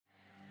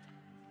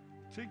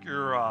Take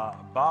your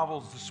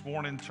Bibles this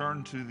morning,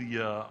 turn to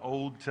the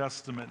Old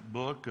Testament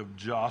book of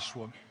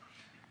Joshua.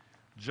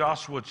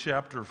 Joshua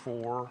chapter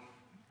 4.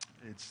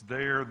 It's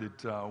there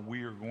that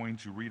we are going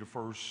to read the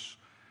first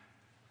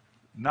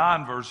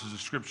 9 verses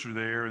of Scripture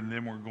there, and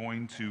then we're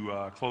going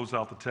to close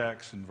out the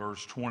text in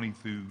verse 20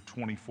 through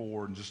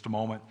 24 in just a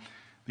moment.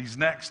 These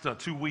next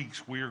 2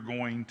 weeks we are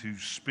going to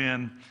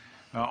spend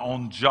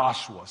on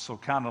Joshua, so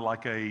kind of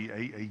like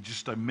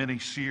just a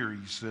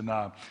mini-series. And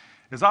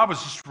as I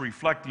was just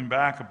reflecting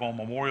back upon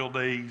Memorial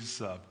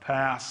Days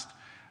past,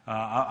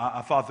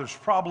 I thought there's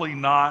probably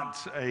not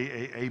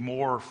a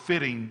more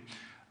fitting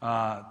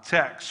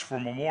text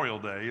for Memorial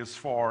Day, as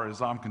far as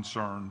I'm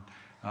concerned,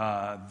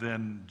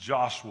 than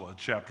Joshua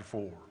chapter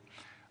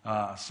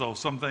 4. So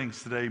some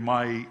things today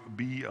might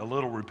be a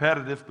little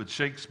repetitive, but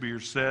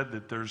Shakespeare said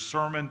that there's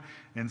sermon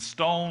in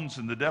stones,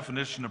 and the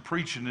definition of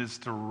preaching is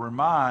to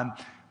remind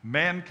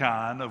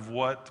mankind of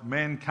what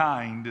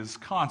mankind is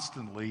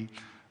constantly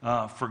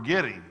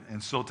forgetting.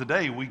 And so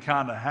today we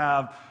kind of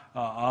have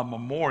a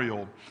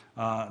memorial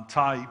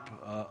type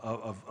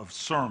of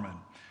sermon.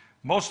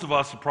 Most of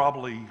us have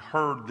probably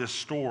heard this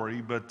story,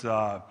 but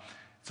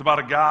it's about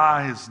a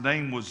guy. His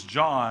name was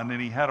John,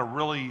 and he had a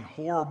really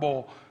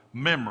horrible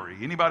memory.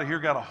 Anybody here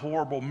got a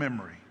horrible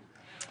memory?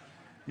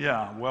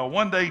 Yeah, well,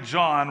 one day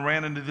John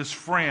ran into this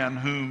friend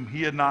whom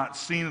he had not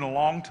seen in a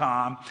long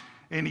time,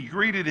 and he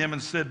greeted him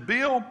and said,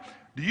 "Bill,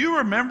 do you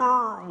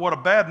remember what a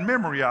bad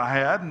memory I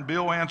had?" And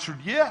Bill answered,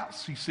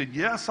 "Yes." He said,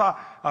 "Yes,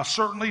 I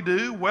certainly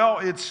do. Well,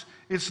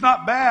 it's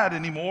not bad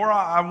anymore.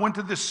 I went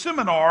to this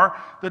seminar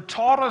that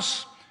taught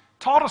us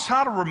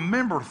how to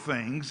remember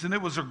things, and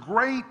it was a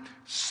great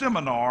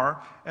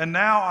seminar, and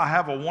now I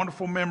have a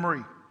wonderful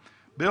memory."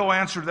 Bill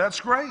answered, "That's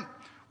great.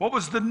 What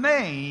was the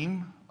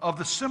name of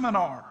the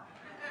seminar?"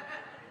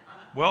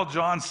 Well,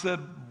 John said,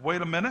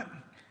 "Wait a minute.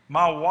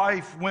 My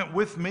wife went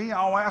with me.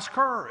 I'll ask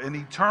her." And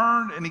he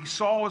turned and he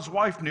saw his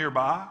wife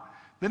nearby.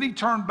 Then he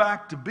turned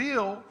back to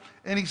Bill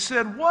and he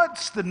said,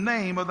 "What's the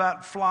name of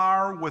that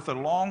flower with a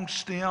long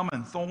stem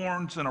and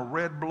thorns and a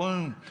red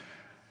bloom?"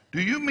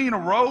 "Do you mean a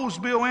rose?"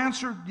 Bill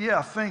answered.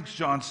 "Yeah, thanks,"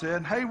 John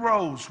said. "Hey,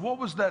 Rose, what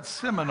was that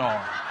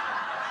seminar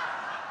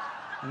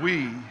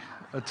we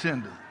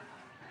attended?"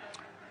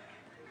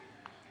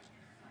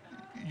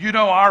 You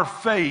know, our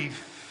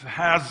faith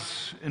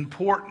has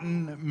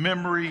important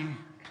memory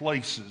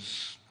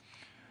places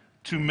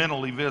to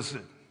mentally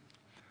visit.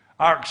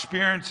 Our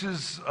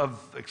experiences of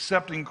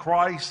accepting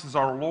Christ as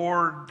our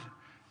Lord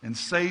and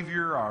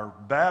Savior, our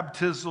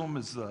baptism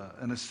is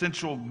an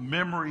essential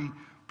memory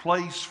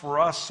place for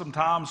us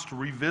sometimes to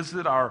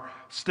revisit our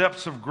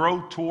steps of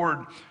growth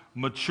toward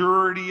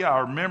maturity,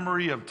 our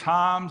memory of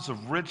times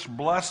of rich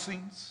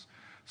blessings.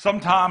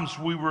 Sometimes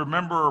we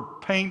remember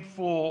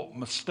painful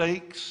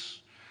mistakes.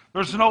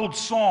 There's an old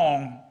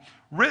song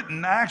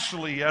written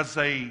actually as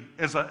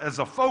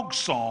a folk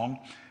song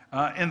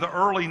in the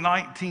early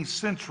 19th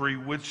century,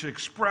 which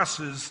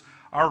expresses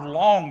our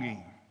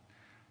longing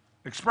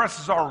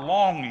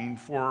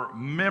for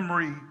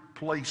memory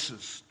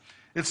places.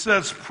 It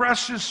says,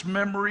 "Precious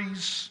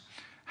memories,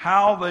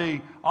 how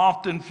they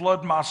often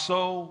flood my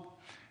soul."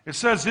 It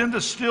says, "In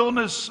the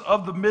stillness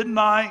of the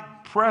midnight,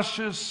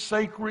 precious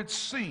sacred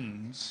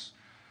scenes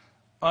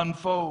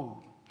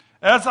unfold.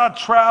 As I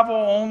travel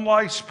on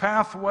life's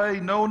pathway,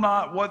 know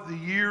not what the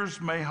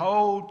years may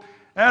hold.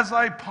 As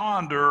I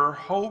ponder,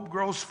 hope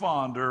grows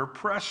fonder,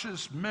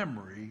 precious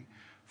memory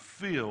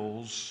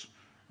fills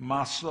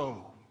my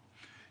soul."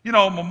 You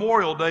know,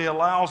 Memorial Day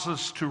allows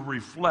us to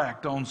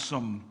reflect on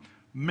some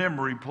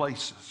memory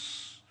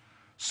places.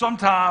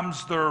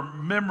 Sometimes they're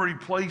memory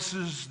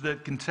places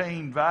that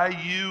contain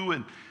value,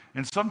 and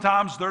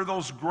sometimes there are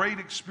those great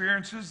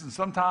experiences, and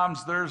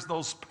sometimes there's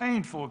those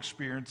painful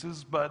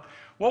experiences. But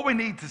what we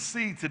need to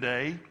see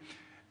today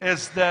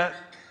is that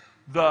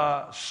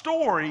the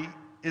story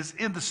is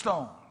in the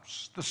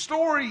stones. The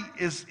story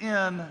is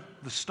in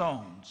the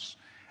stones.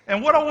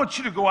 And what I want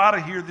you to go out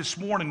of here this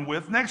morning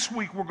with, next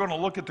week we're going to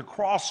look at the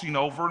crossing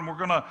over, and we're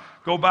going to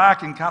go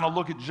back and kind of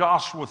look at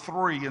Joshua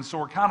 3. And so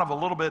we're kind of a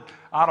little bit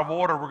out of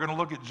order. We're going to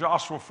look at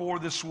Joshua 4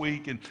 this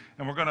week, and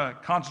we're going to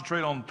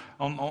concentrate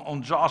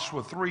on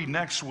Joshua 3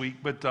 next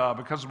week. But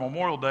because of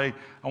Memorial Day,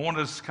 I want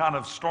us to kind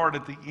of start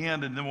at the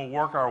end, and then we'll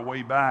work our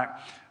way back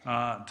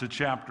to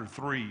chapter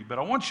 3. But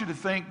I want you to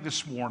think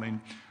this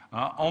morning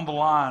on the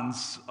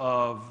lines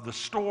of the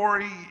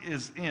story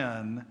is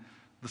in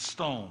the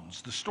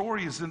stones. The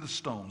story is in the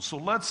stones. So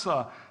let's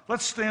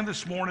stand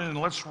this morning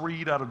and let's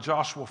read out of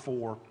Joshua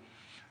 4,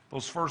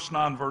 those first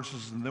 9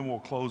 verses, and then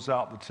we'll close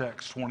out the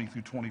text 20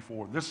 through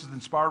 24. This is the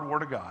inspired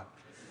Word of God.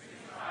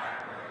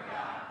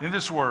 In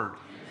this Word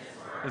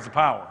is the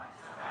power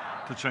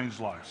to change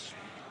lives.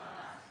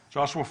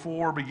 Joshua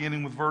 4,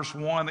 beginning with verse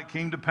 1, "It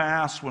came to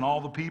pass, when all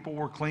the people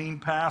were clean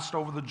passed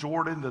over the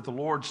Jordan, that the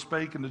Lord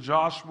spake unto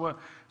Joshua,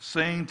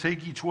 saying,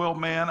 Take ye 12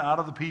 men out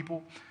of the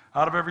people,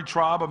 out of every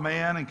tribe of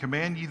man, and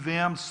command ye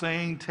them,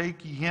 saying,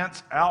 Take ye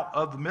hence out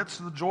of the midst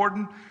of the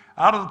Jordan,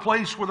 out of the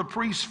place where the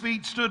priest's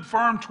feet stood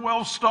firm,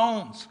 12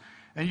 stones,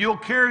 and you'll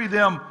carry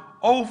them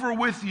over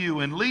with you,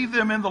 and leave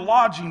them in the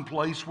lodging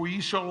place where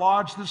ye shall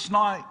lodge this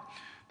night.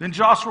 Then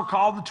Joshua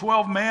called the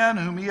 12 men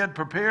whom he had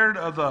prepared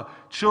of the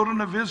children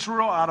of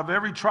Israel out of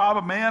every tribe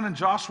of man. And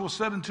Joshua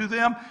said unto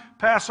them,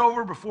 Pass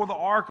over before the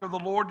ark of the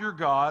Lord your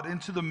God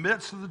into the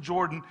midst of the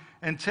Jordan,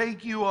 and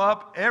take you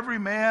up every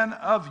man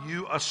of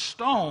you a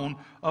stone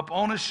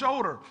upon his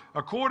shoulder,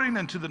 according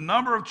unto the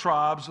number of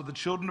tribes of the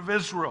children of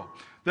Israel.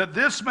 That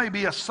this may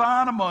be a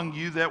sign among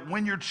you, that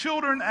when your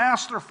children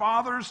ask their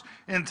fathers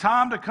in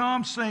time to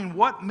come, saying,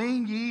 What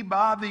mean ye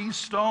by these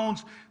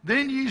stones?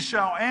 Then ye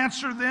shall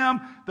answer them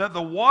that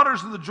the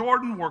waters of the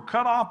Jordan were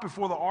cut off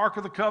before the ark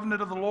of the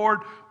covenant of the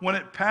Lord. When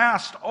it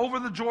passed over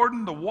the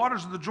Jordan, the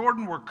waters of the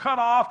Jordan were cut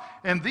off,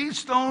 and these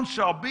stones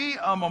shall be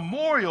a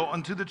memorial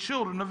unto the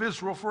children of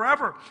Israel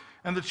forever.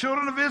 And the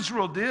children of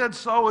Israel did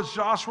so as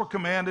Joshua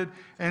commanded,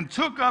 and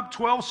took up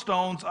 12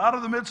 stones out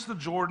of the midst of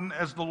the Jordan,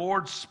 as the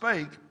Lord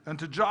spake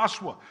unto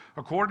Joshua,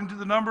 according to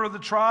the number of the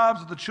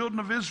tribes of the children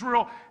of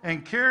Israel,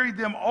 and carried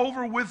them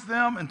over with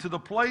them into the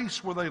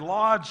place where they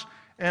lodged,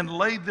 and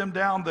laid them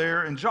down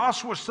there. And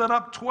Joshua set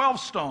up 12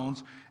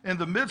 stones in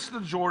the midst of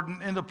the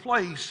Jordan, in the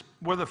place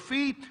where the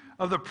feet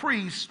of the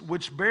priests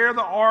which bear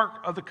the ark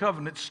of the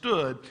covenant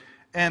stood,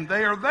 and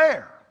they are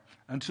there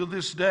until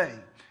this day.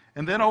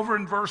 And then over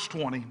in verse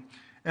 20,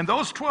 and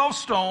those 12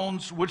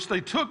 stones which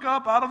they took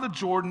up out of the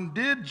Jordan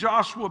did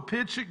Joshua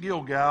pitch at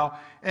Gilgal,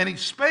 and he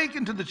spake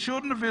unto the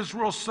children of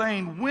Israel,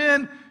 saying,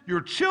 When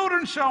your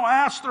children shall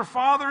ask their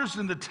fathers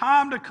in the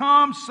time to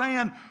come,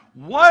 saying,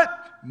 What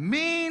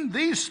mean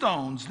these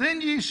stones? Then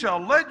ye shall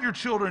let your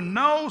children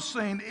know,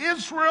 saying,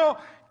 Israel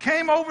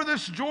came over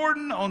this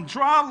Jordan on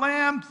dry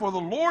land, for the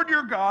Lord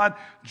your God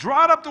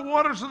dried up the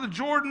waters of the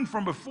Jordan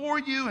from before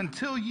you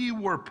until ye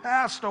were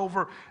passed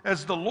over,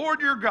 as the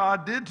Lord your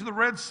God did to the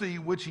Red Sea,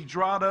 which he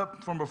dried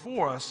up from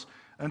before us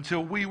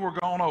until we were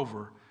gone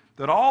over,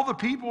 that all the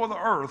people of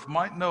the earth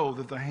might know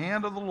that the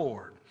hand of the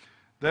Lord,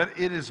 that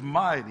it is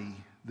mighty,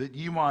 that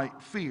ye might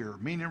fear,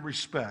 meaning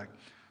respect,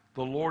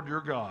 the Lord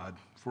your God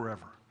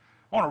forever.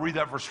 I want to read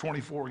that verse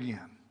 24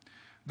 again.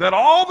 That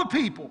all the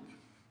people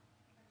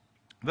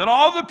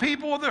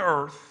of the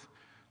earth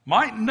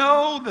might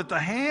know that the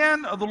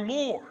hand of the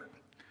Lord,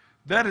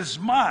 that is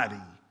mighty,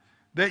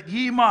 that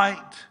ye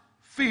might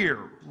fear,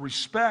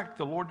 respect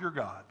the Lord your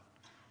God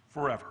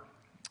forever.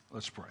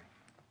 Let's pray.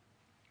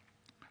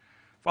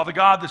 Father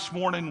God, this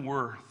morning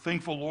we're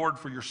thankful, Lord,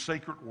 for your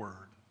sacred word.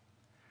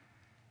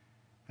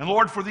 And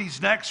Lord, for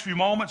these next few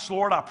moments,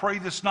 Lord, I pray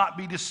this not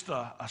be just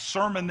a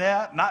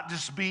sermonette, not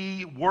just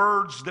be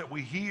words that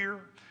we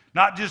hear,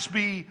 not just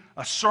be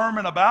a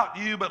sermon about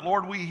you, but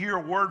Lord, we hear a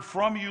word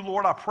from you.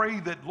 Lord, I pray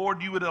that,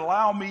 Lord, you would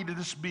allow me to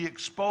just be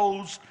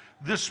exposed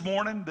this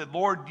morning, that,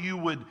 Lord, you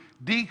would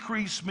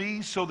decrease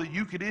me so that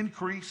you could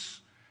increase.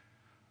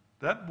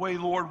 That way,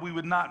 Lord, we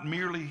would not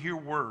merely hear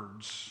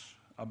words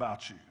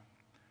about you,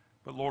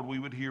 but, Lord, we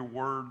would hear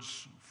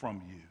words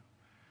from you.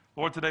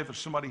 Lord, today, if there's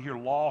somebody here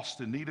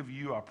lost in need of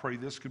you, I pray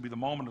this could be the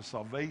moment of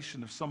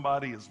salvation. If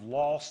somebody is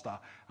lost,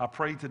 I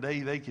pray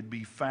today they could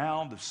be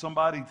found. If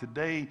somebody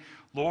today,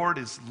 Lord,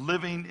 is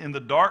living in the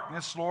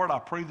darkness, Lord, I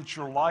pray that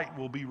your light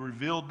will be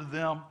revealed to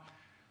them.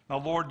 Now,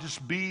 Lord,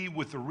 just be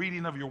with the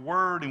reading of your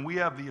word, and we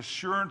have the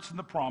assurance and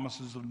the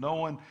promises of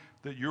knowing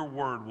that your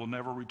word will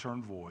never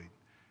return void.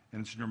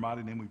 And it's in your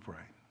mighty name we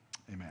pray.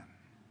 Amen.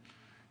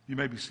 You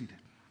may be seated.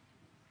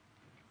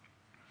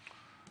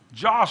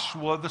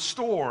 Joshua, the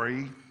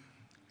story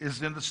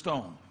is in the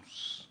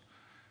stones.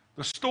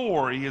 The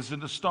story is in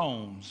the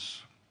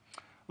stones.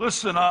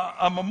 Listen,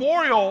 a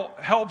memorial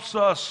helps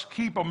us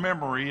keep a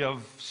memory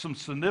of some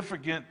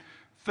significant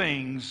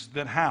things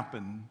that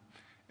happen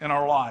in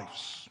our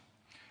lives.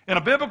 In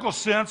a biblical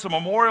sense, a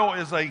memorial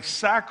is a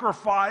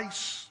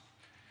sacrifice.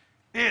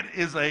 It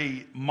is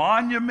a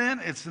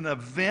monument. It's an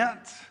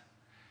event.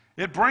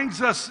 It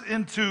brings us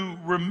into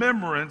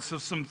remembrance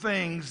of some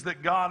things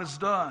that God has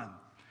done.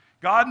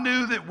 God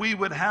knew that we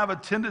would have a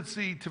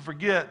tendency to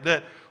forget,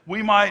 that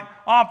we might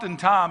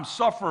oftentimes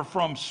suffer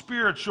from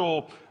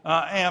spiritual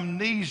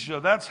amnesia.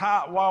 That's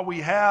why we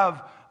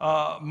have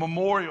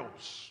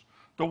memorials.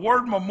 The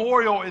word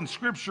memorial in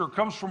Scripture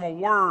comes from a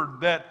word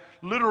that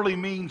literally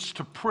means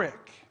to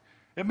prick.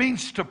 It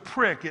means to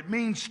prick. It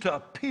means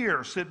to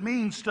pierce. It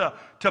means to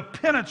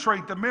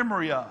penetrate the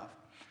memory of.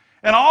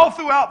 And all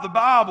throughout the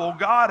Bible,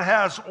 God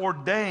has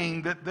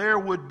ordained that there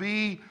would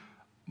be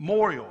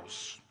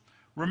memorials.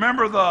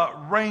 Remember the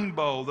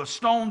rainbow, the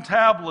stone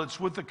tablets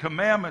with the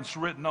commandments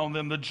written on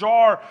them, the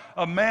jar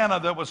of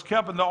manna that was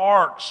kept in the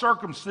ark,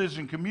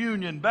 circumcision,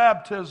 communion,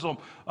 baptism,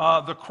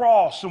 the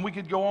cross, and we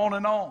could go on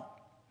and on.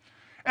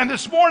 And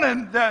this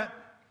morning,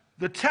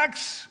 the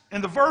texts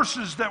and the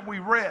verses that we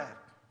read,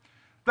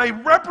 they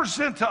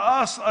represent to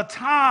us a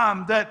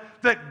time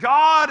that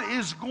God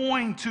is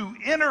going to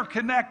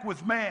interconnect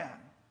with man.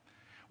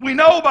 We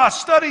know by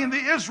studying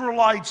the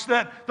Israelites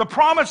that the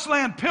Promised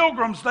Land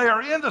pilgrims, they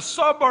are in the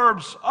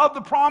suburbs of the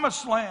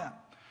Promised Land.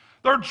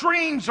 Their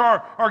dreams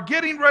are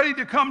getting ready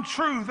to come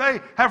true. They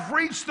have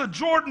reached the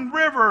Jordan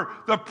River.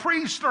 The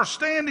priests are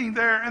standing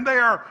there, and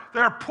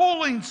they're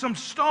pulling some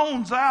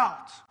stones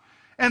out.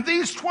 And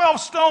these 12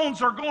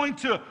 stones are going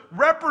to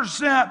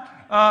represent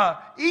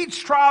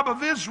each tribe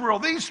of Israel.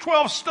 These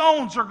 12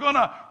 stones are going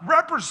to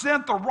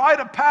represent the rite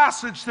of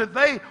passage that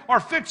they are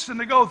fixing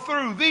to go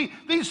through.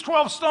 These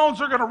 12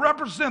 stones are going to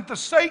represent the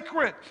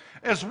sacred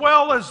as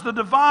well as the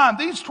divine.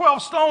 These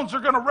 12 stones are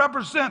going to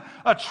represent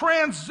a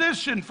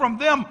transition from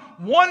them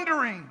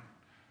wandering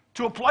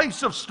to a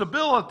place of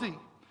stability.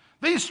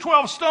 These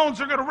 12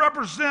 stones are going to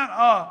represent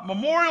a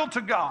memorial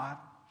to God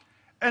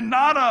and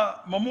not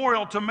a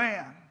memorial to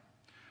man.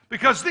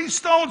 Because these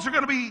stones are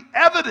going to be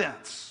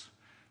evidence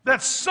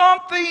that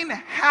something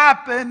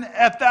happened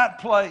at that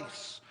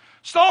place.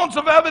 Stones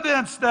of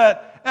evidence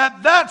that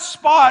at that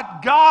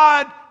spot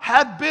God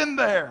had been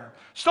there.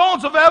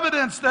 Stones of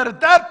evidence that at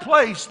that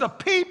place the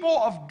people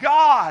of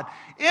God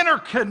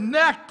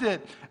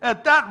interconnected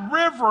at that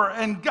river,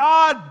 and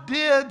God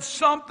did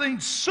something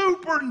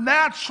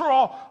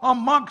supernatural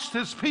amongst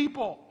his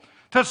people.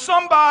 To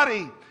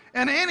somebody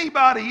and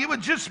anybody, it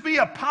would just be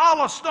a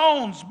pile of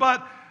stones,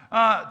 but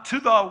to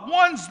the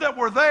ones that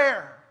were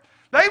there,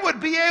 they would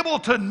be able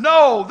to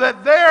know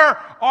that there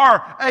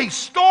are a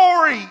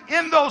story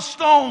in those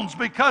stones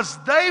because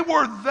they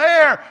were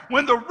there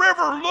when the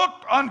river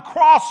looked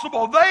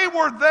uncrossable. They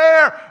were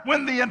there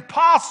when the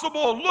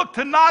impossible looked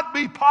to not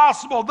be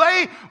possible.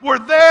 They were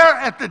there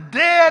at the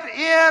dead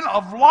end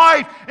of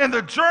life in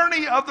the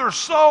journey of their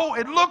soul.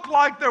 It looked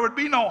like there would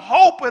be no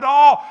hope at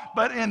all,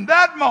 but in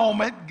that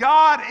moment,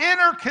 God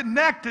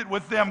interconnected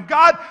with them.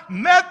 God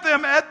met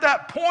them at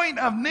that point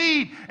of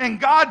need, and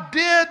God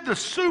did the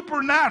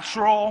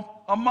supernatural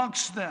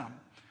amongst them.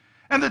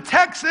 And the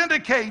text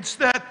indicates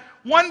that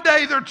one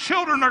day their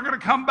children are going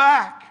to come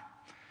back.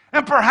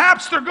 And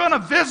perhaps they're going to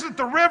visit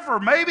the river,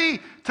 maybe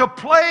to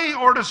play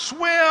or to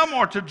swim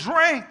or to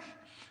drink.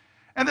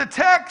 And the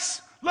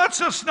text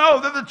lets us know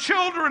that the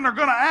children are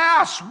going to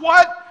ask,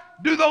 what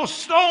do those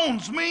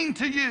stones mean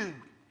to you?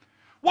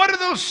 What do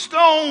those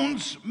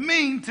stones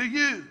mean to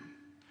you?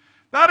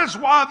 That is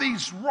why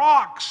these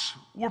rocks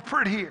were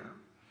put here.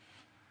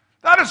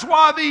 That is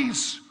why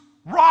these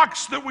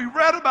rocks that we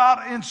read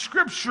about in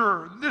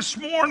Scripture this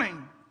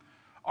morning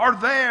are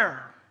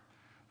there.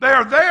 They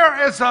are there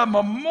as a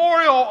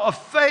memorial of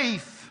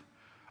faith,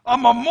 a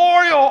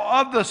memorial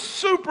of the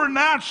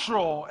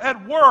supernatural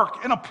at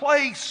work in a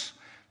place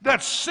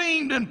that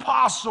seemed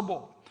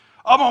impossible,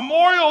 a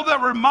memorial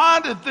that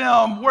reminded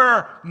them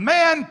where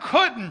man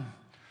couldn't,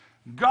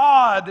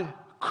 God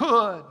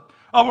could,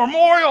 a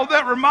memorial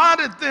that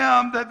reminded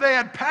them that they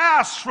had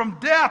passed from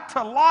death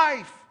to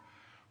life,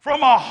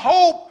 from a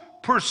hope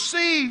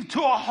perceived to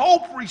a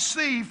hope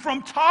received,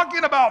 from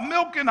talking about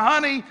milk and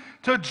honey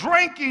to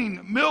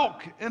drinking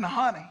milk and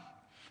honey.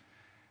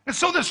 And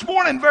so this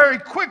morning, very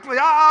quickly,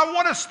 I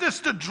want us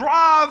just to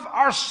drive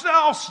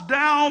ourselves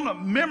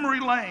down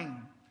memory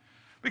lane.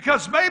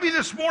 Because maybe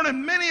this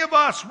morning, many of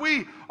us,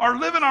 we are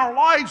living our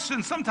lives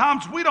and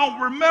sometimes we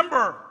don't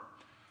remember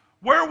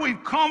where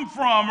we've come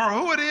from or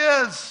who it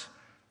is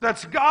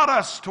that's got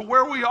us to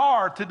where we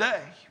are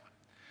today.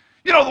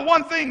 You know, the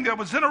one thing that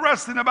was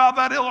interesting about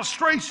that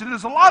illustration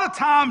is a lot of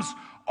times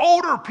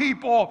older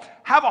people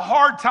have a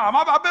hard time.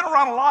 I've been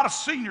around a lot of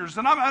seniors,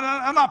 and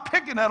I'm not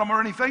picking at them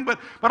or anything, but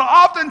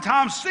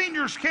oftentimes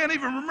seniors can't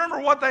even remember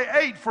what they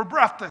ate for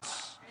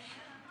breakfast.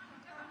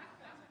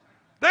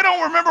 They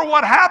don't remember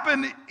what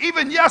happened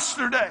even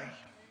yesterday.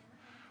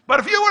 But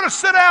if you were to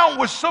sit down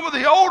with some of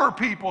the older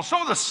people,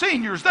 some of the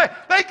seniors,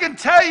 they can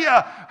tell you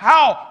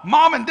how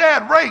mom and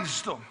dad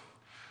raised them.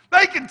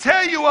 They can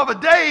tell you of a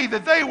day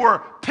that they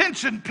were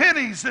pinching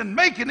pennies and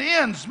making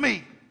ends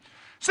meet.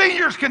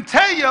 Seniors can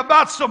tell you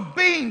about some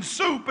bean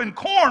soup and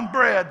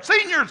cornbread.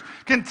 Seniors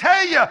can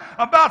tell you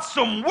about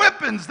some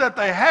whippings that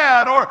they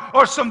had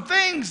or some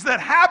things that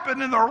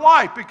happened in their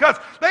life, because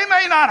they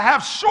may not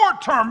have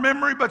short-term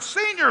memory, but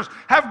seniors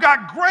have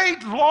got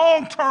great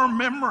long-term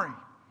memory.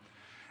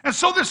 And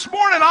so this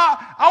morning,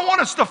 I want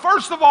us to,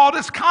 first of all,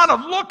 just kind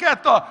of look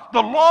at the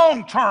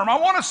long term. I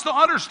want us to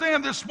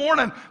understand this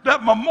morning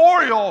that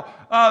memorial,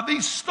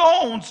 these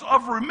stones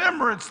of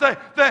remembrance,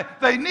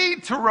 they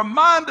need to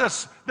remind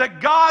us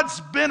that God's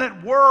been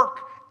at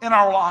work in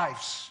our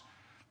lives,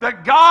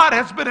 that God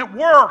has been at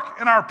work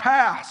in our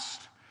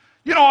past.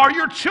 You know, are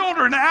your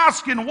children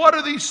asking, what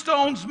do these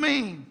stones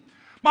mean?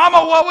 Mama,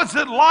 what was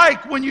it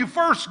like when you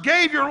first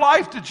gave your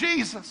life to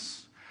Jesus?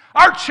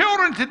 Our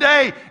children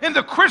today in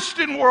the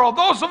Christian world,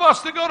 those of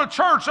us that go to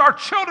church, our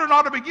children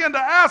ought to begin to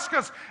ask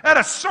us at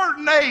a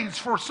certain age.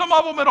 For some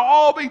of them, it'll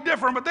all be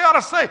different, but they ought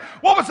to say,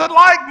 what was it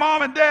like,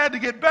 Mom and Dad, to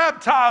get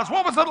baptized?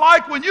 What was it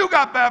like when you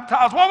got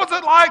baptized? What was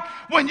it like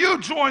when you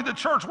joined the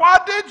church? Why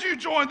did you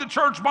join the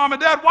church, Mom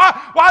and Dad?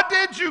 Why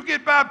did you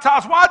get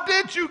baptized? Why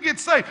did you get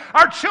saved?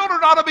 Our children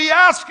ought to be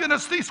asking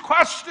us these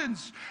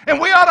questions, and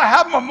we ought to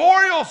have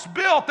memorials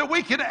built that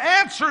we can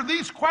answer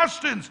these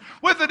questions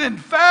with an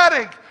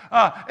emphatic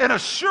an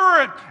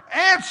assurant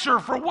answer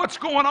for what's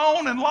going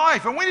on in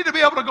life. And we need to be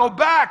able to go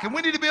back and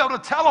we need to be able to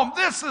tell them,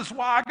 this is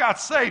why I got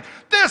saved.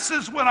 This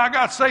is when I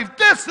got saved.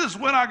 This is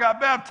when I got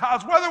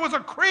baptized. Whether it was a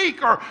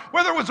creek or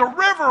whether it was a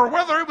river or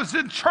whether it was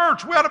in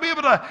church, we ought to be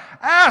able to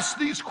ask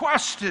these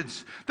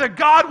questions. That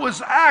God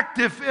was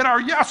active in our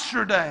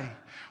yesterday.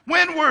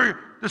 When were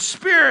the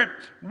Spirit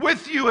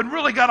with you and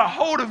really got a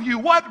hold of you?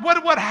 What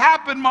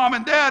happened, Mom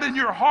and Dad, in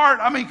your heart?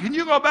 I mean, can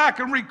you go back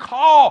and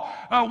recall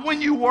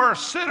when you were a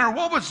sinner?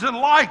 What was it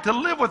like to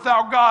live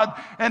without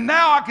God? And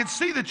now I can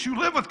see that you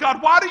live with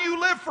God. Why do you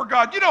live for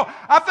God? You know,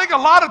 I think a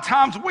lot of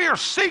times we are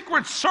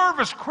secret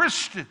service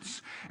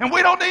Christians. And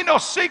we don't need no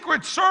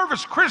secret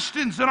service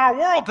Christians in our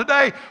world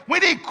today. We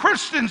need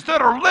Christians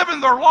that are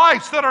living their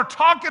lives, that are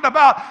talking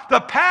about the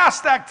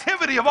past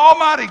activity of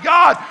Almighty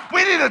God.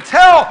 We need to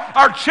tell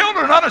our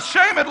children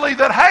unashamedly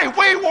that, hey,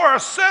 we were a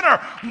sinner.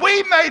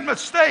 We made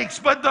mistakes,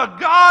 but the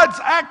God's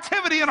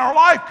activity in our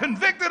life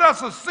convicted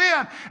us of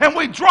sin, and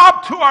we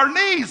dropped to our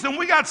knees, and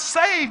we got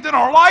saved, and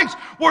our lives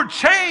were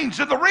changed.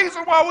 And the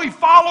reason why we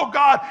follow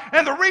God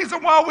and the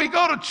reason why we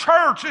go to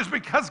church is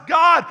because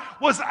God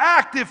was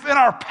active in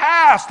our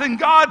past. And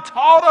God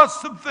taught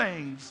us some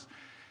things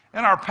in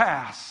our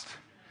past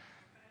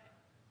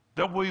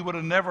that we would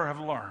have never have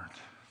learned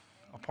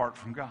apart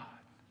from God.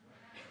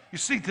 You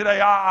see, today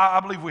I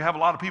believe we have a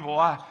lot of people.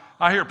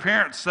 I hear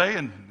parents say,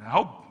 and I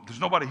hope there's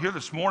nobody here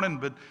this morning,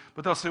 but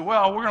they'll say,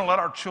 well, we're going to let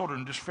our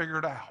children just figure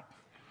it out.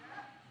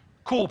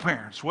 Cool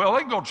parents. Well,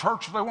 they can go to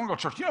church if they want to go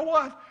to church. You know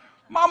what?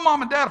 My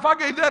mom and dad, if I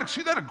gave that,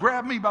 see, they'd have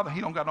grabbed me by the,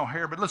 he don't got no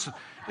hair, but listen,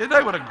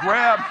 they would have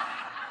grabbed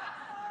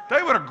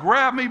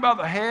me by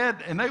the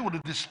head and they would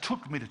have just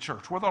took me to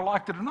church, whether I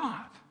liked it or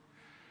not.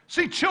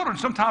 See, children,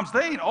 sometimes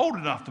they ain't old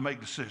enough to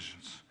make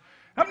decisions.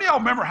 How many of y'all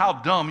remember how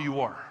dumb you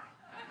were?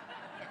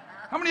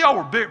 How many of y'all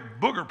were big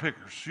booger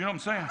pickers? You know what I'm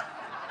saying?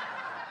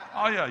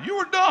 Oh, yeah, you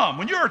were dumb.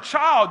 When you're a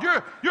child,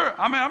 I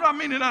mean, I'm not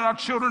meaning that our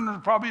children are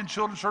probably in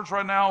children's church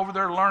right now over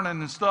there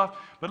learning and stuff.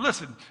 But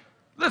listen,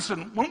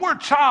 when we're a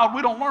child,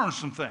 we don't learn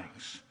some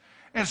things.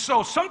 And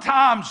so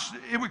sometimes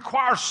it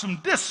requires some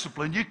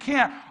discipline. You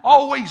can't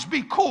always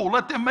be cool.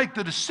 Let them make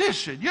the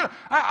decision. You know,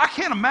 I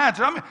can't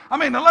imagine. I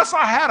mean, unless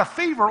I had a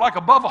fever like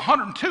above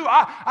 102,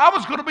 I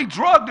was going to be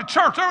drugged to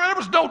church. There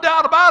was no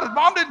doubt about it.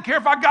 Mom didn't care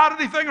if I got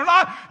anything or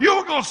not. You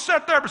were going to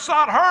sit there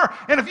beside her,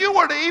 and if you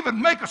were to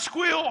even make a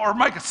squeal or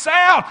make a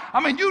sound,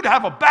 I mean, you'd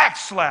have a back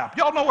slap.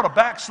 Y'all know what a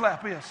back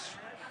slap is?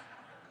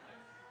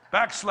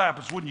 Back slap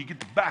is when you get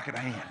the back of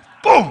the hand.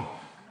 Boom!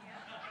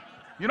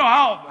 You know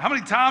how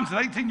many times in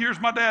 18 years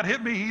my dad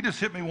hit me? He just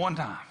hit me one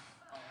time.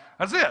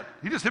 That's it.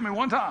 He just hit me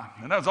one time.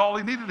 And that's all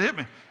he needed to hit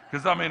me.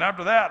 Because, I mean,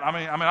 after that,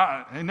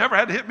 he never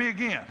had to hit me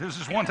again. It was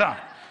just one time.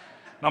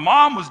 Now,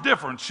 Mom was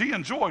different. She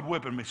enjoyed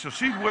whipping me, so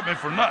she'd whip me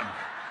for nothing.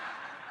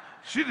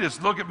 She'd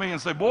just look at me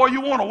and say, boy, you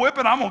want a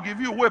whipping? I'm going to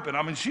give you a whipping.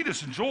 I mean, she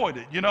just enjoyed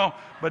it, you know.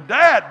 But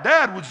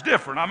Dad was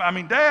different.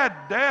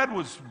 Dad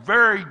was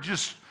very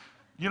just,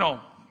 you know,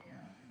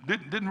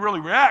 didn't really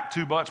react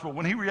too much. But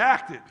when he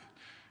reacted,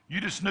 you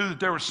just knew that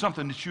there was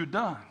something that you had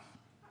done.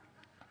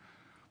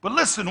 But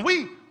listen,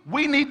 we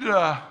need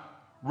to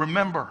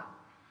remember.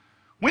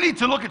 We need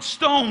to look at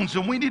stones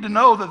and we need to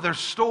know that there's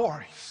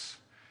stories.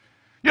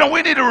 You know,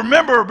 we need to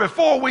remember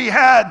before we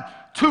had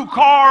 2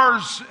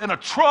 cars and a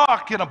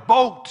truck and a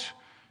boat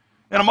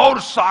and a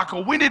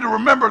motorcycle, we need to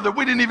remember that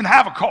we didn't even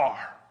have a car.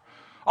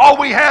 All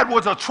we had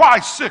was a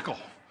tricycle.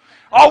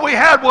 All we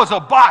had was a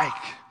bike.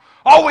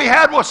 All we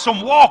had was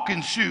some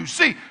walking shoes.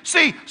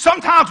 See,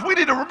 sometimes we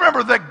need to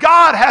remember that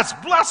God has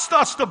blessed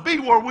us to be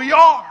where we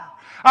are.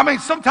 I mean,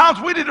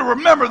 sometimes we need to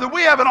remember that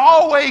we haven't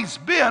always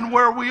been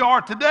where we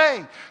are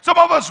today. Some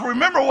of us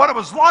remember what it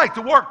was like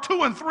to work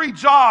 2 and 3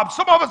 jobs.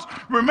 Some of us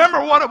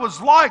remember what it was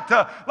like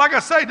to, like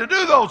I say, to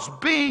do those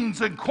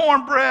beans and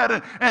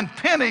cornbread and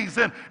pennies.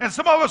 And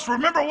some of us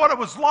remember what it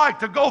was like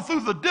to go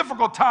through the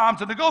difficult times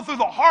and to go through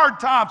the hard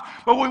times.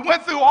 But we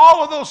went through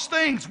all of those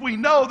things. We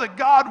know that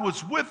God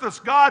was with us.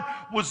 God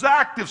was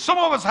active. Some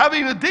of us have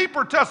even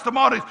deeper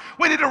testimonies.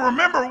 We need to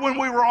remember when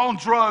we were on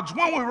drugs,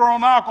 when we were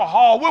on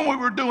alcohol, when we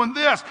were doing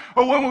this,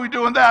 or when we were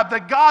doing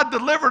that God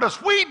delivered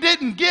us. We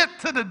didn't get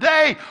to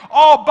today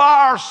all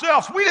by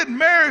ourselves. We didn't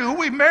marry who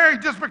we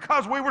married just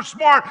because we were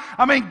smart.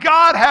 I mean,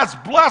 God has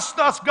blessed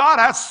us. God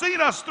has seen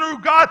us through.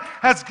 God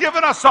has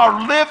given us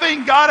our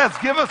living. God has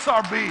given us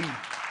our being.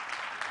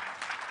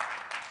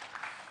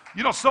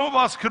 You know, some of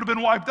us could have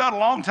been wiped out a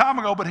long time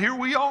ago, but here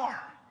we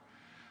are.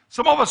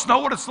 Some of us know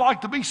what it's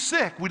like to be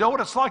sick. We know what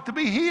it's like to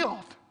be healed.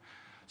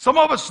 Some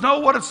of us know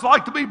what it's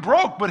like to be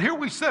broke, but here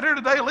we sit here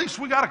today, at least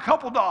we got a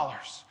couple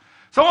dollars.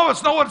 Some of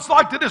us know what it's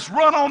like to just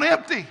run on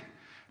empty.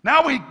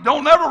 Now we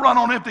don't ever run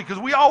on empty because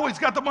we always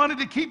got the money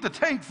to keep the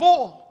tank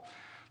full.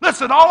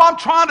 Listen, all I'm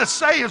trying to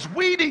say is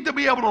we need to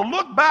be able to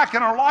look back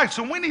in our lives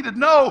and we need to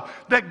know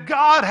that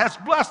God has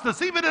blessed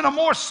us even in a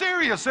more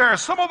serious area.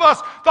 Some of us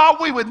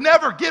thought we would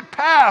never get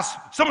past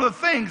some of the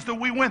things that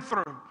we went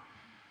through.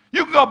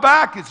 You can go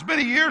back as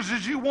many years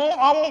as you want.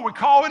 I won't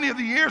recall any of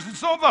the years, and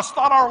some of us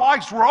thought our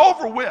lives were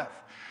over with.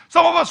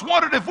 Some of us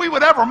wondered if we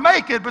would ever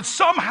make it, but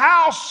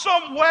somehow,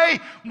 some way,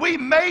 we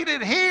made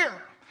it here.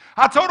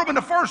 I told them in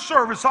the first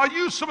service, I'll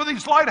use some of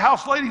these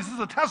lighthouse ladies as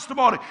a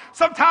testimony.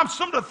 Sometimes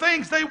some of the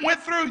things they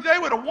went through, they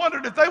would have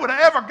wondered if they would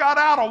have ever got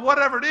out of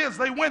whatever it is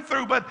they went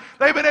through, but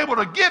they've been able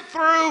to get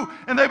through,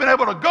 and they've been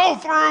able to go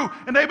through,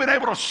 and they've been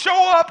able to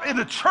show up in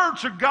the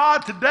church of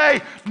God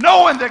today,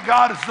 knowing that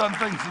God has done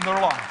things in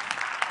their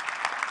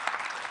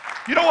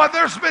life. You know what?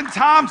 There's been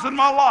times in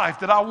my life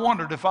that I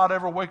wondered if I'd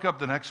ever wake up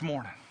the next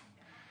morning.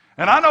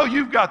 And I know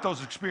you've got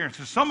those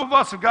experiences. Some of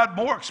us have got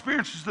more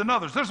experiences than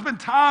others. There's been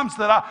times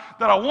that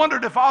I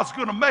wondered if I was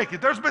going to make it.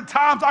 There's been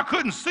times I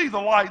couldn't see the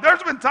light.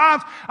 There's been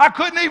times I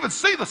couldn't even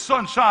see the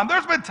sunshine.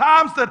 There's been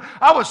times that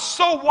I was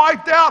so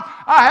wiped out,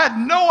 I had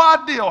no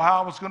idea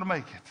how I was going to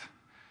make it.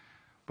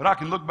 But I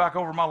can look back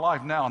over my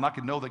life now, and I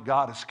can know that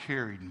God has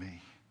carried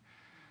me,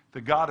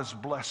 that God has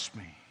blessed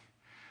me.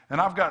 And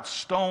I've got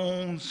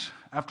stones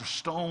after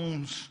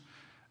stones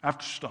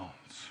after stones.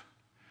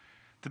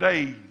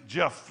 Today,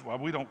 Jeff, well,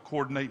 we don't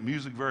coordinate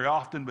music very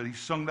often, but he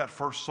sung that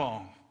first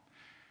song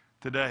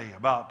today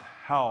about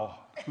how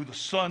who the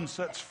Son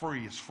sets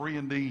free is free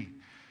indeed,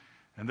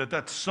 and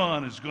that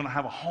son is going to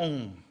have a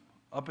home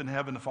up in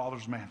heaven, the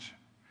Father's mansion.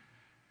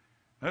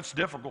 That's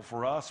difficult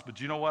for us,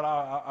 but you know what?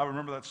 I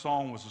remember that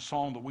song was a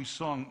song that we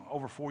sung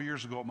over 4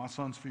 years ago at my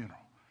son's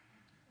funeral.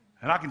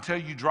 And I can tell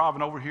you,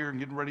 driving over here and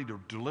getting ready to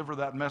deliver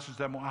that message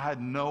that morning, I had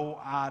no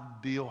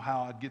idea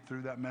how I'd get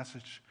through that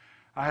message.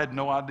 I had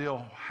no idea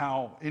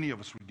how any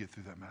of us would get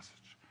through that message.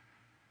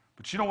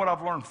 But you know what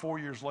I've learned 4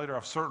 years later?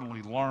 I've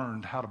certainly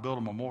learned how to build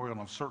a memorial, and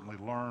I've certainly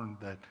learned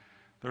that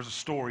there's a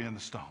story in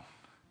the stone.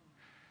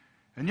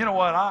 And you know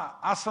what?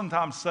 I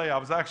sometimes say, I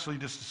was actually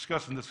just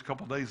discussing this a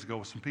couple days ago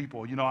with some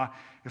people. You know,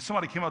 if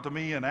somebody came up to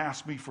me and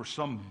asked me for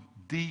some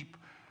deep,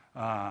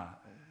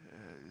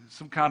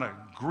 some kind of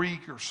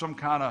Greek or some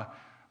kind of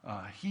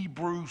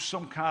Hebrew,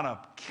 some kind of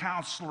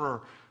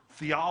counselor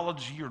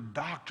theology or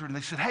doctrine,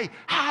 they said, hey,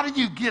 how do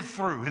you get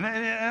through? And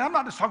I'm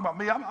not just talking about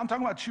me, I'm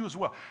talking about you as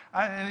well.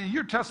 And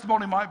your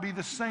testimony might be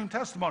the same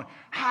testimony.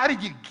 How do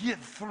you get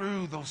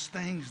through those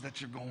things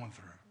that you're going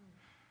through?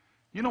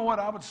 You know what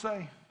I would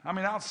say? I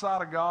mean,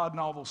 outside of God and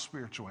all those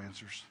spiritual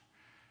answers,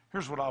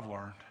 here's what I've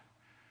learned.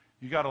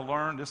 You got to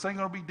learn. This ain't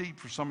going to be deep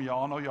for some of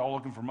y'all. I know y'all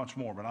looking for much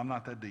more, but I'm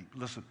not that deep.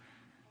 Listen,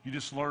 you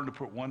just learn to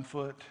put one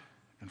foot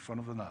in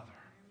front of another.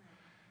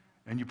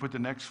 And you put the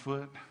next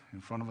foot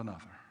in front of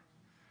another.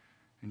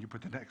 And you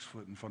put the next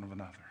foot in front of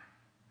another.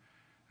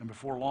 And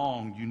before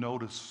long, you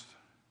notice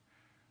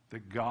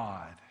that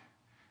God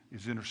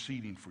is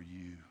interceding for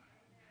you.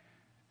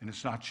 And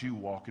it's not you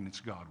walking,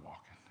 it's God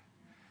walking.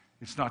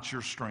 It's not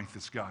your strength,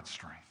 it's God's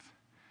strength.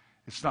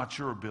 It's not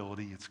your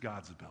ability, it's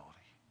God's ability.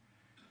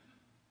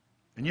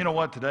 And you know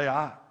what, today,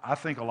 I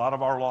think a lot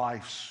of our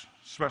lives,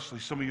 especially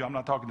some of you, I'm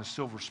not talking to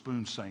silver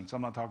spoon saints.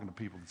 I'm not talking to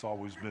people that's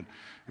always been,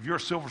 if you're a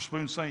silver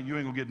spoon saint, you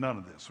ain't going to get none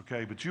of this,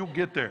 okay? But you'll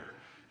get there.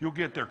 You'll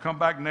get there. Come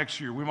back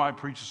next year. We might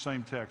preach the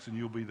same text, and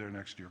you'll be there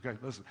next year, okay?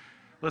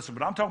 Listen,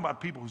 but I'm talking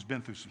about people who's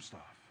been through some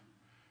stuff.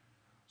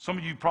 Some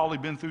of you probably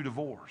been through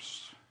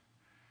divorce.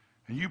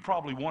 And you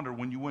probably wonder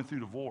when you went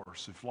through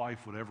divorce if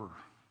life would ever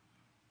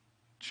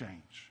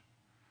change.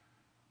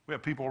 We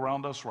have people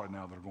around us right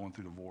now that are going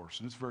through divorce,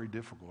 and it's very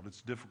difficult.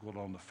 It's difficult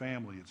on the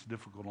family. It's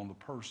difficult on the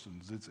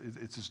persons.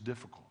 It's just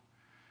difficult.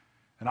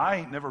 And I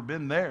ain't never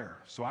been there,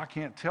 so I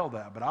can't tell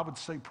that. But I would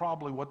say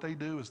probably what they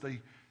do is they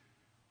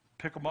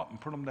pick them up and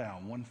put them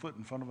down, one foot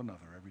in front of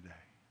another every day.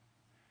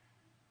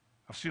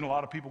 I've seen a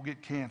lot of people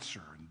get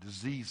cancer and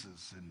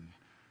diseases, and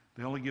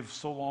they only give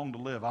so long to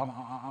live.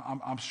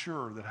 I'm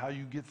sure that how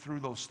you get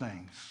through those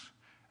things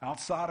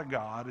outside of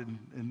God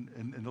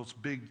and those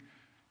big,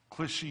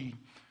 cliche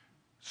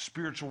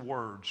spiritual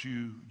words,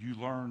 you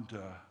learn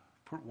to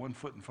put one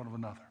foot in front of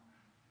another.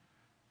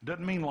 It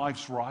doesn't mean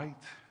life's right.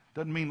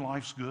 Doesn't mean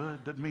life's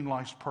good. Doesn't mean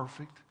life's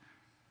perfect.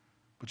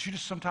 But you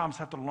just sometimes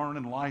have to learn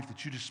in life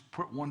that you just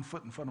put one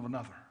foot in front of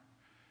another.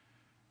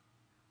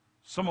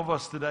 Some of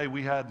us today,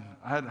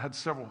 I had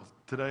several,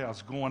 today I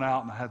was going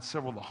out and I had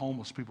several of the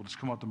homeless people just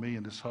come up to me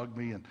and just hug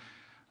me. And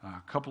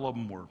a couple of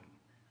them were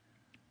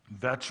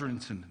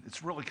veterans, and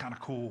it's really kind of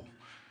cool,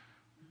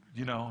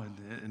 you know,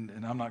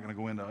 and I'm not going to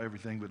go into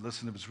everything, but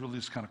listen, it was really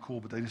just kind of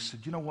cool. But they just said,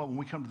 you know what, when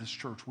we come to this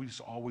church, we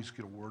just always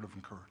get a word of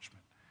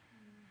encouragement.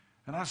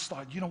 And I just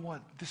thought, you know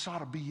what, this ought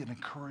to be an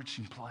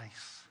encouraging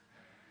place.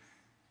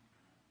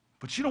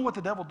 But you know what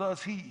the devil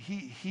does?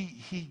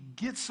 He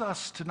gets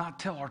us to not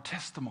tell our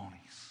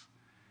testimonies.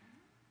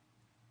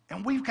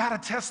 And we've got a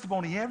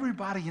testimony.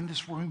 Everybody in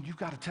this room, you've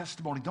got a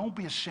testimony. Don't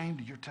be ashamed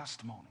of your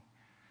testimony.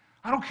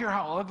 I don't care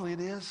how ugly it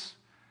is.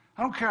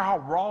 I don't care how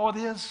raw it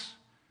is.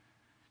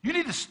 You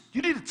need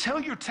to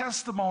tell your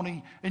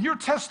testimony, and your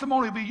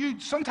testimony will be you.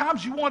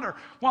 Sometimes you wonder,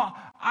 well,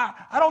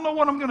 I don't know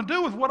what I'm going to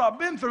do with what I've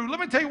been through. Let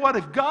me tell you what,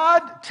 if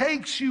God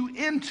takes you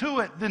into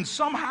it, then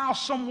somehow,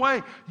 some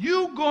way,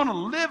 you're going to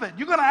live it.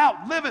 You're going to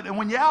outlive it. And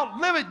when you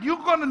outlive it, you're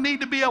going to need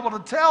to be able to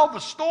tell the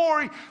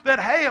story that,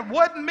 hey, it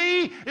wasn't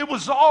me, it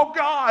was all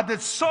God.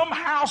 That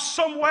somehow,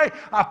 some way,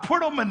 I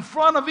put them in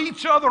front of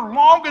each other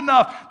long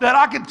enough that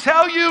I can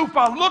tell you,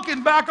 by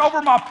looking back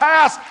over my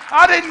past,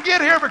 I didn't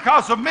get here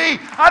because of me.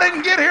 I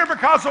didn't get here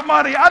because of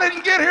money. I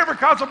didn't get here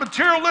because of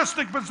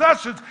materialistic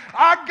possessions.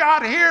 I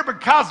got here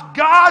because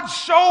God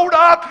showed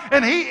up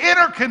and He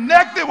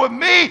interconnected with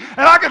me,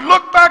 and I can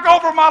look back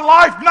over my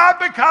life not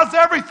because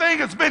everything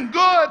has been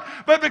good,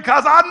 but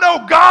because I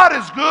know God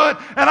is good,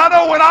 and I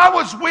know when I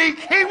was weak,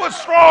 He was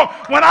strong.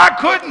 When I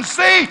couldn't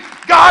see,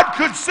 God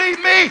could see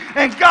me,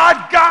 and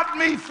God got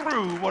me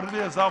through what it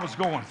is I was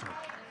going through.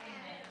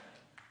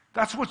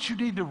 That's what you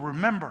need to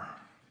remember.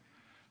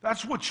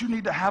 That's what you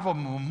need to have a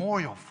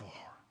memorial for.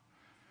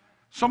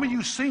 Some of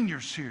you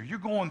seniors here, you're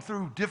going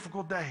through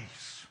difficult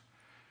days.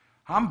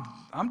 I'm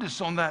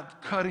just on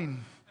that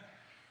cutting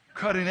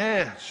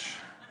edge.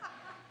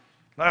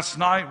 Last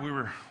night we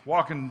were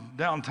walking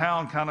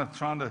downtown, kind of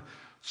trying to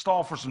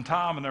stall for some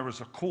time, and there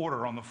was a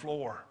quarter on the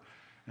floor.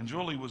 And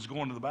Julie was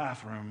going to the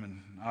bathroom,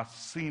 and I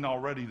seen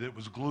already that it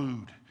was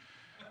glued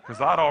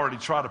because I'd already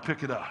tried to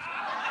pick it up.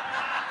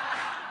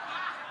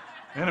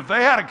 And if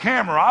they had a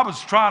camera, I was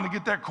trying to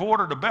get that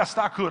quarter the best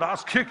I could. I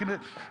was kicking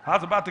it. I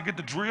was about to get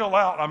the drill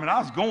out. I mean, I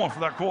was going for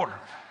that quarter.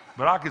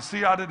 But I could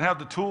see I didn't have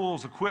the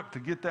tools equipped to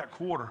get that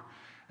quarter.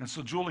 And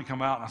so Julie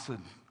come out, and I said,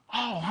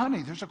 oh,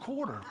 honey, there's a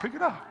quarter. Pick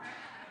it up.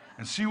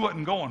 And she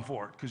wasn't going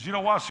for it. Because you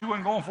know why she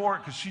wasn't going for it?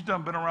 Because she's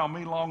done been around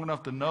me long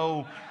enough to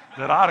know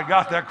that I'd have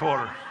got that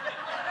quarter.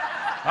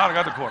 I'd have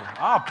got the quarter.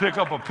 I'll pick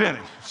up a penny.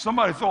 If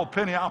somebody throw a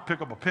penny, I'll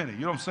pick up a penny.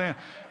 You know what I'm saying?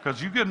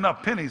 Because you get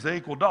enough pennies, they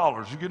equal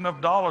dollars. You get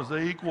enough dollars,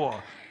 they equal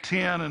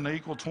 10, and they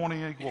equal 20,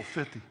 they equal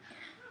 50.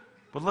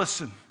 But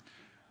listen,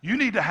 you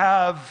need to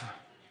have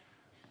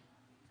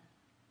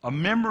a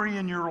memory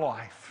in your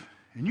life.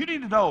 And you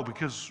need to know,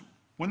 because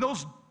when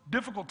those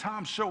difficult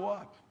times show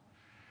up,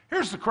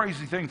 here's the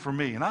crazy thing for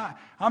me, and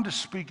I'm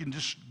just speaking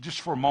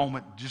just for a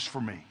moment, just for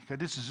me. Okay,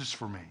 this is just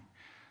for me.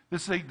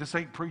 This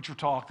ain't preacher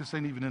talk. This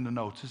ain't even in the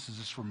notes. This is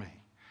just for me.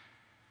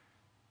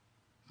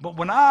 But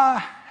when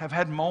I have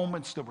had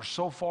moments that were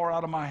so far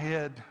out of my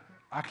head,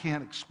 I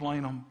can't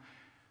explain them,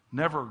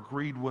 never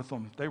agreed with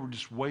them. They were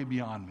just way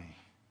beyond me.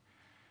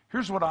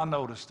 Here's what I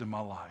noticed in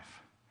my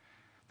life.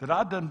 That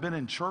I'd done been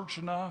in church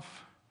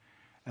enough,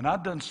 and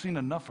I'd done seen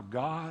enough of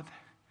God,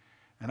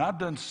 and I'd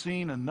done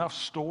seen enough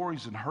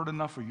stories and heard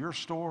enough of your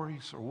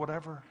stories or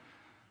whatever,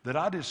 that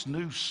I just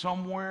knew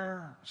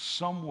somewhere,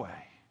 some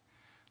way,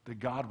 that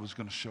God was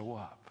going to show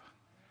up.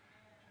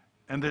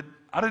 And that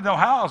I didn't know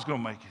how I was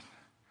going to make it,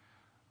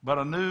 but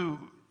I knew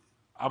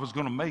I was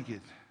going to make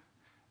it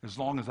as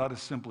long as I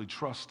just simply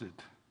trusted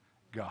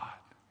God.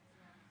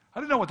 I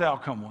didn't know what the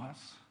outcome was.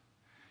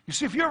 You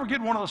see, if you ever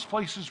get in one of those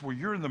places where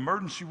you're in the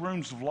emergency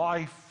rooms of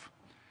life,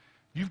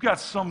 you've got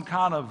some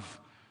kind of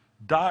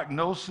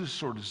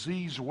diagnosis or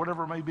disease or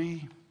whatever it may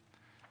be,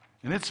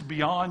 and it's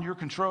beyond your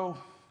control,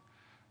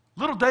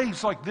 little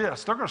days like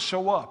this, they're going to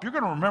show up. You're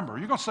going to remember.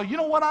 You're going to say, you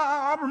know what,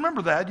 I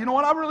remember that. You know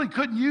what, I really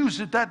couldn't use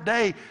it that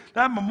day,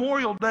 that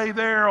Memorial Day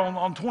there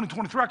on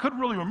 2023. I couldn't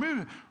really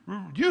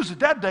use it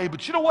that day,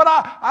 but you know what,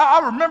 I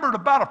remembered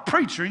about a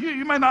preacher.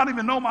 You may not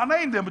even know my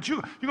name then, but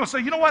you're going to say,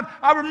 you know what,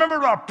 I remembered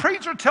about a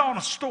preacher telling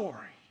a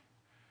story,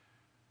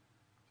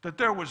 that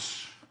there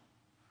was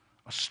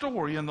a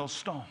story in those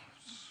stones.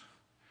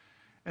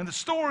 And the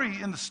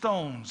story in the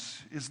stones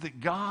is that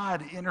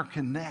God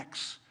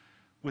interconnects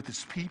with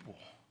His people.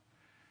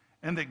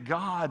 And that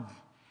God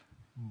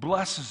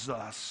blesses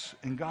us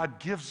and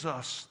God gives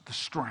us the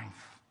strength.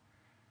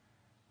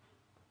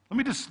 Let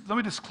me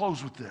just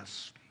close with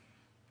this.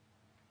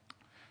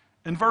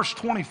 In verse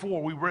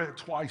 24, we read it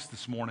twice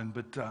this morning,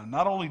 but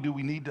not only do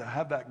we need to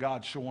have that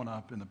God showing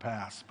up in the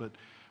past, but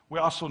we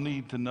also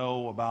need to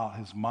know about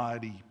His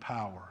mighty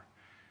power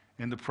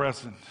in the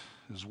present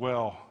as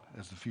well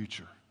as the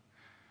future.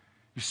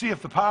 You see,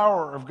 if the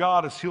power of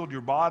God has healed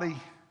your body,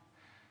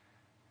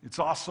 it's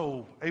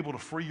also able to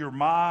free your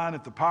mind.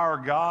 If the power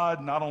of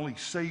God not only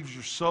saves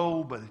your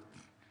soul, but it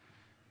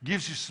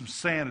gives you some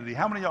sanity.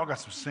 How many of y'all got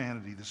some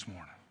sanity this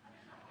morning?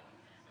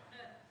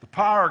 The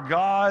power of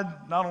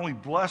God not only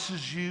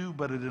blesses you,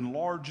 but it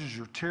enlarges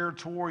your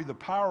territory. The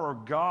power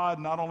of God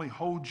not only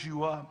holds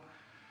you up,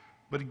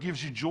 but it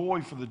gives you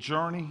joy for the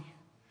journey.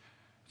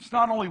 It's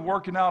not only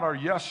working out our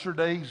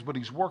yesterdays, but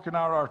He's working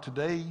out our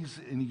todays,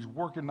 and He's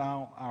working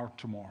out our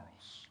tomorrows.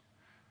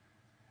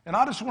 And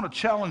I just want to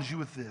challenge you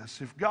with this.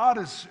 If God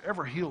has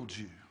ever healed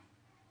you,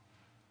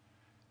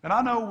 and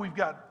I know we've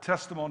got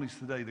testimonies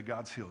today that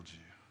God's healed you.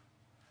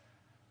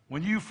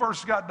 When you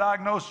first got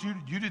diagnosed, you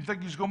didn't think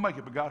you was going to make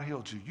it, but God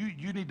healed you.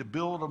 You need to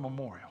build a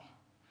memorial.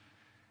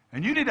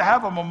 And you need to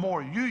have a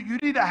memorial. You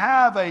need to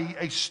have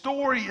a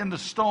story in the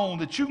stone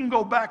that you can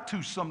go back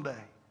to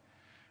someday.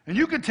 And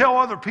you can tell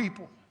other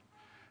people.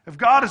 If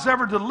God has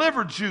ever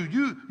delivered you,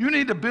 you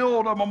need to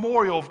build a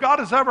memorial. If God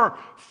has ever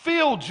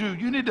filled you,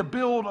 you need to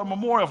build a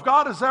memorial. If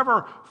God has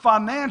ever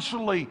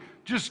financially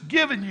just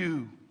given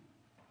you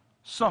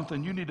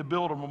something, you need to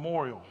build a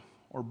memorial.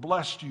 Or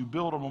blessed you,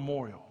 build a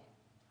memorial.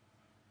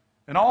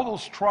 And all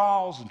those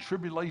trials and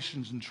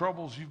tribulations and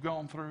troubles you've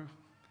gone through,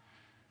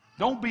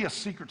 don't be a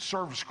Secret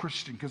Service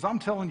Christian, because I'm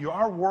telling you,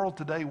 our world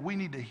today, we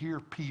need to hear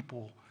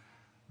people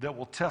that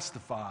will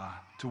testify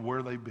to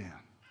where they've been.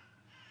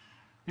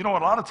 You know, a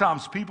lot of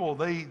times people,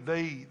 they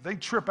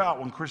trip out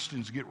when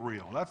Christians get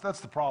real. That's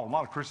the problem. A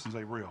lot of Christians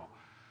ain't real.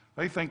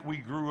 They think we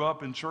grew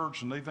up in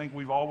church, and they think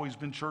we've always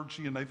been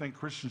churchy, and they think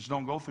Christians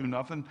don't go through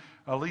nothing.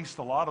 At least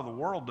a lot of the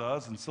world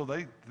does, and so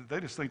they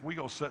just think we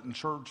go sit in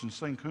church and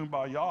sing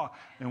Kumbaya,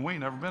 and we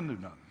ain't never been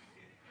through nothing.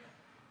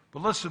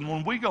 But listen,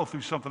 when we go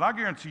through something, I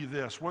guarantee you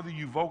this, whether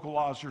you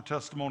vocalize your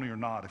testimony or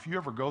not, if you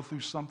ever go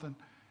through something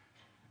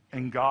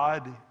and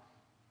God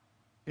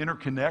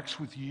interconnects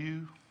with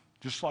you,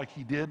 just like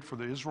he did for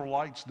the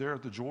Israelites there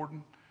at the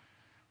Jordan,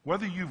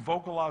 whether you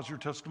vocalize your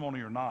testimony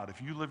or not,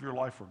 if you live your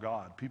life for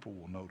God, people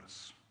will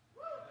notice.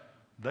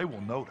 They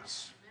will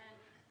notice.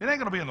 It ain't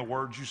going to be in the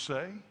words you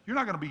say. You're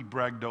not going to be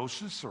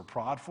braggadocious or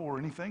prideful or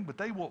anything, but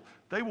they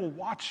will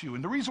watch you.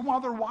 And the reason why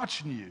they're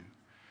watching you,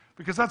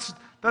 because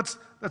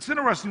that's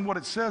interesting what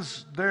it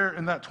says there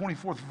in that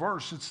 24th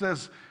verse. It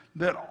says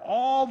that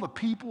all the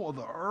people of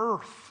the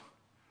earth,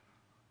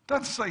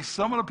 doesn't say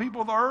some of the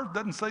people of the earth,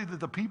 doesn't say that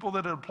the people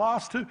that it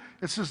applies to.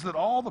 It says that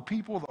all the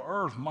people of the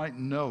earth might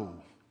know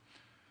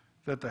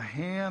that the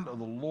hand of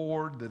the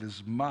Lord that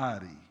is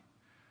mighty,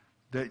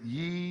 that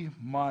ye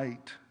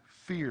might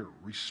fear,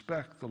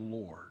 respect the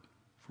Lord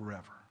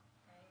forever.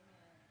 Amen.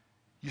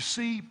 You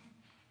see,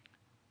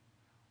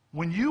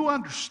 when you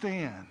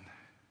understand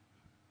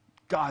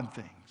God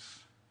things,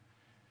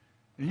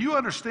 and you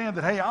understand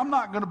that, hey, I'm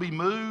not going to be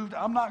moved,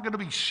 I'm not going to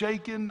be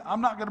shaken,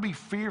 I'm not going to be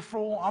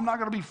fearful, I'm not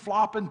going to be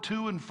flopping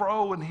to and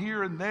fro and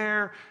here and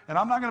there, and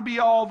I'm not going to be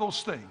all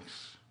those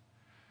things.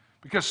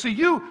 Because, see,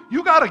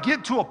 you got to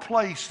get to a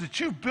place that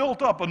you've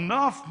built up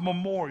enough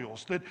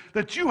memorials,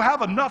 that you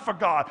have enough of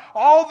God.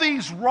 All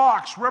these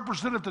rocks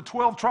represented the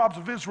 12 tribes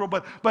of Israel,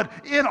 but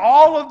in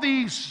all of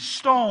these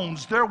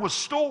stones, there was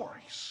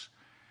stories.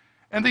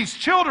 And these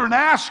children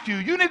ask you,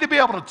 you need to be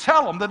able to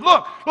tell them that,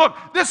 look,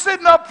 this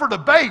isn't up for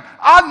debate.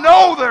 I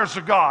know there's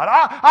a God.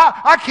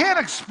 I can't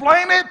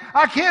explain it.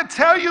 I can't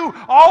tell you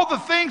all the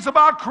things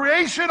about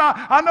creation.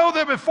 I know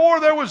that before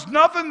there was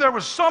nothing, there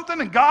was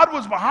something, and God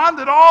was behind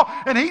it all,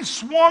 and he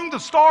swung the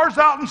stars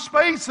out in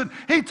space, and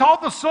he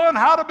taught the sun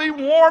how to be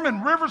warm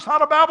and rivers how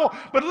to babble.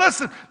 But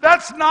listen,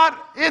 that's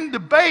not in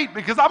debate,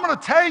 because I'm going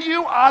to tell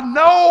you, I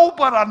know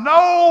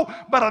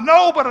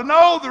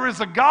there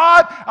is a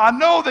God. I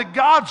know that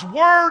God's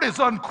word is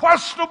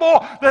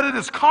unquestionable, that it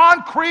is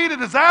concrete,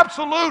 it is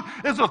absolute,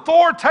 it's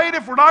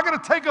authoritative. We're not going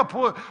to take a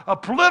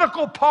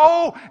political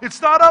poll.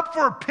 It's not up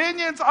for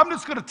opinions. I'm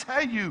just going to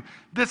tell you,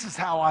 this is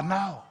how I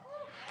know.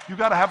 You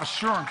got to have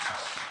assurances.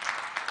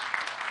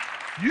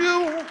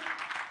 You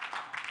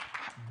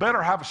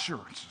better have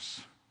assurances,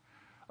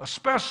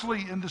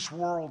 especially in this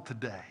world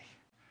today.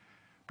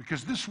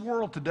 Because this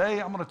world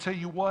today, I'm going to tell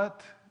you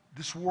what,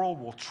 this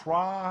world will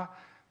try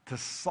to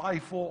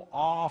siphon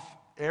off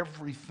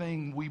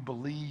everything we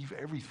believe,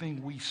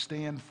 everything we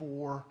stand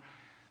for.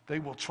 They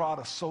will try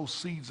to sow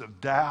seeds of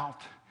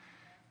doubt.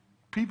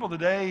 People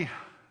today,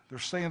 they're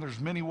saying there's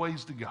many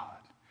ways to God.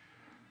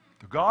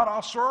 The God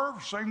I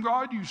serve, same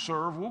God you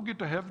serve, we'll get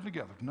to heaven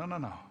together. No.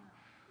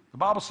 The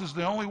Bible says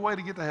the only way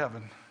to get to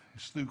heaven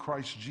is through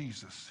Christ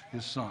Jesus,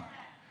 his son.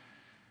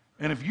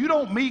 And if you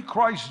don't meet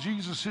Christ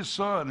Jesus, his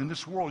son, in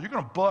this world, you're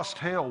going to bust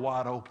hell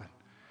wide open.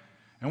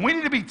 And we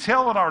need to be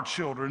telling our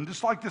children,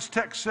 just like this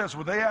text says,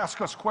 when they ask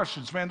us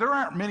questions, man, there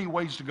aren't many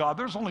ways to God.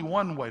 There's only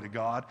one way to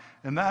God,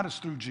 and that is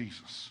through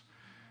Jesus.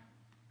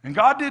 And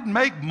God didn't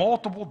make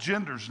multiple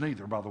genders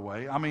neither, by the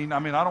way. I mean,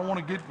 I don't want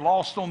to get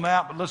lost on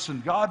that, but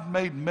listen, God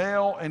made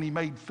male and he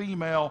made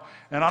female.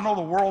 And I know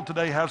the world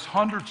today has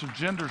hundreds of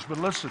genders, but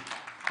listen,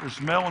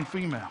 there's male and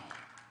female.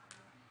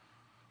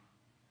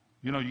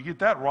 You know, you get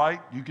that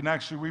right, you can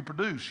actually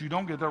reproduce. You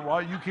don't get that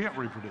right, you can't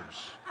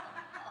reproduce.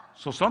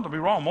 So something be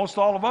wrong. Most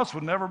all of us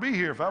would never be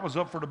here if that was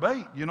up for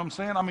debate. You know what I'm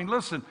saying? I mean,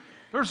 listen,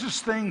 there's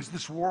just things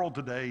this world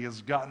today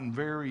has gotten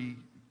very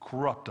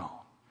corrupt on.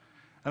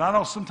 And I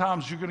know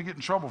sometimes you're going to get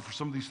in trouble for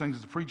some of these things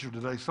as a preacher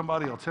today.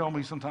 Somebody will tell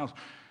me sometimes,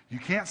 you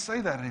can't say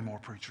that anymore,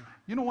 preacher.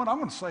 You know what? I'm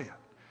going to say it.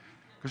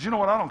 Because you know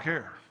what? I don't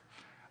care.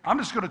 I'm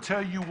just going to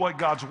tell you what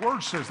God's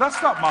word says. That's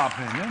not my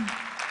opinion.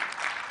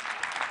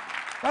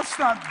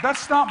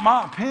 That's not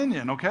my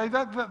opinion, okay?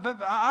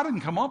 I didn't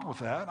come up with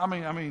that. I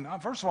mean,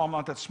 first of all, I'm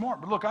not that smart,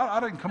 but look, I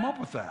didn't come up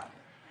with that.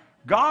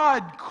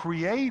 God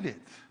created.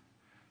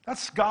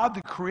 That's God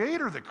the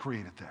Creator that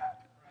created that.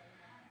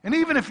 And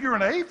even if you're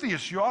an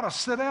atheist, you ought to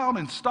sit down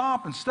and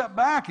stop and step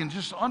back and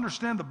just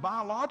understand the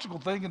biological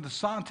thing and the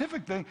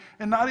scientific thing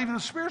and not even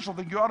the spiritual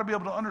thing. You ought to be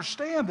able to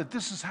understand that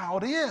this is how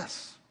it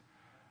is.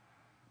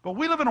 But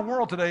we live in a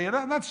world today,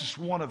 and that's just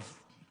one of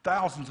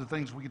thousands of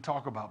things we could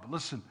talk about. But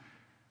listen,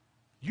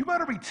 You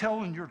better be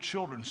telling your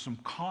children some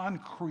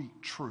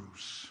concrete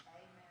truths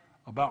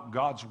about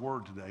God's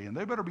word today, and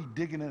they better be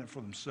digging in it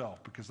for themselves,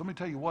 because let me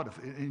tell you what,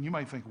 and you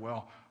may think,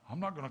 well, I'm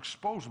not going to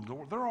expose them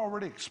to it. They're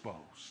already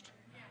exposed.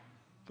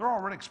 They're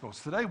already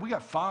exposed. Today, we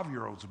got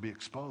 5-year-olds to be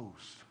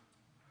exposed.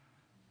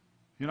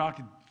 You know, I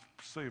could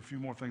say a few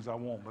more things I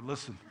won't, but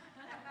listen.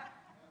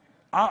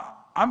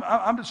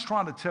 I'm just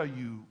trying to tell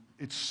you,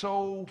 it's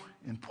so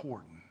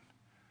important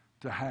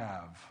to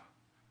have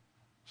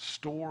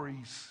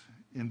stories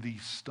in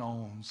these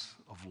stones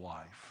of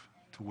life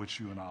to which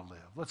you and I live.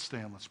 Let's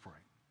stand, let's pray.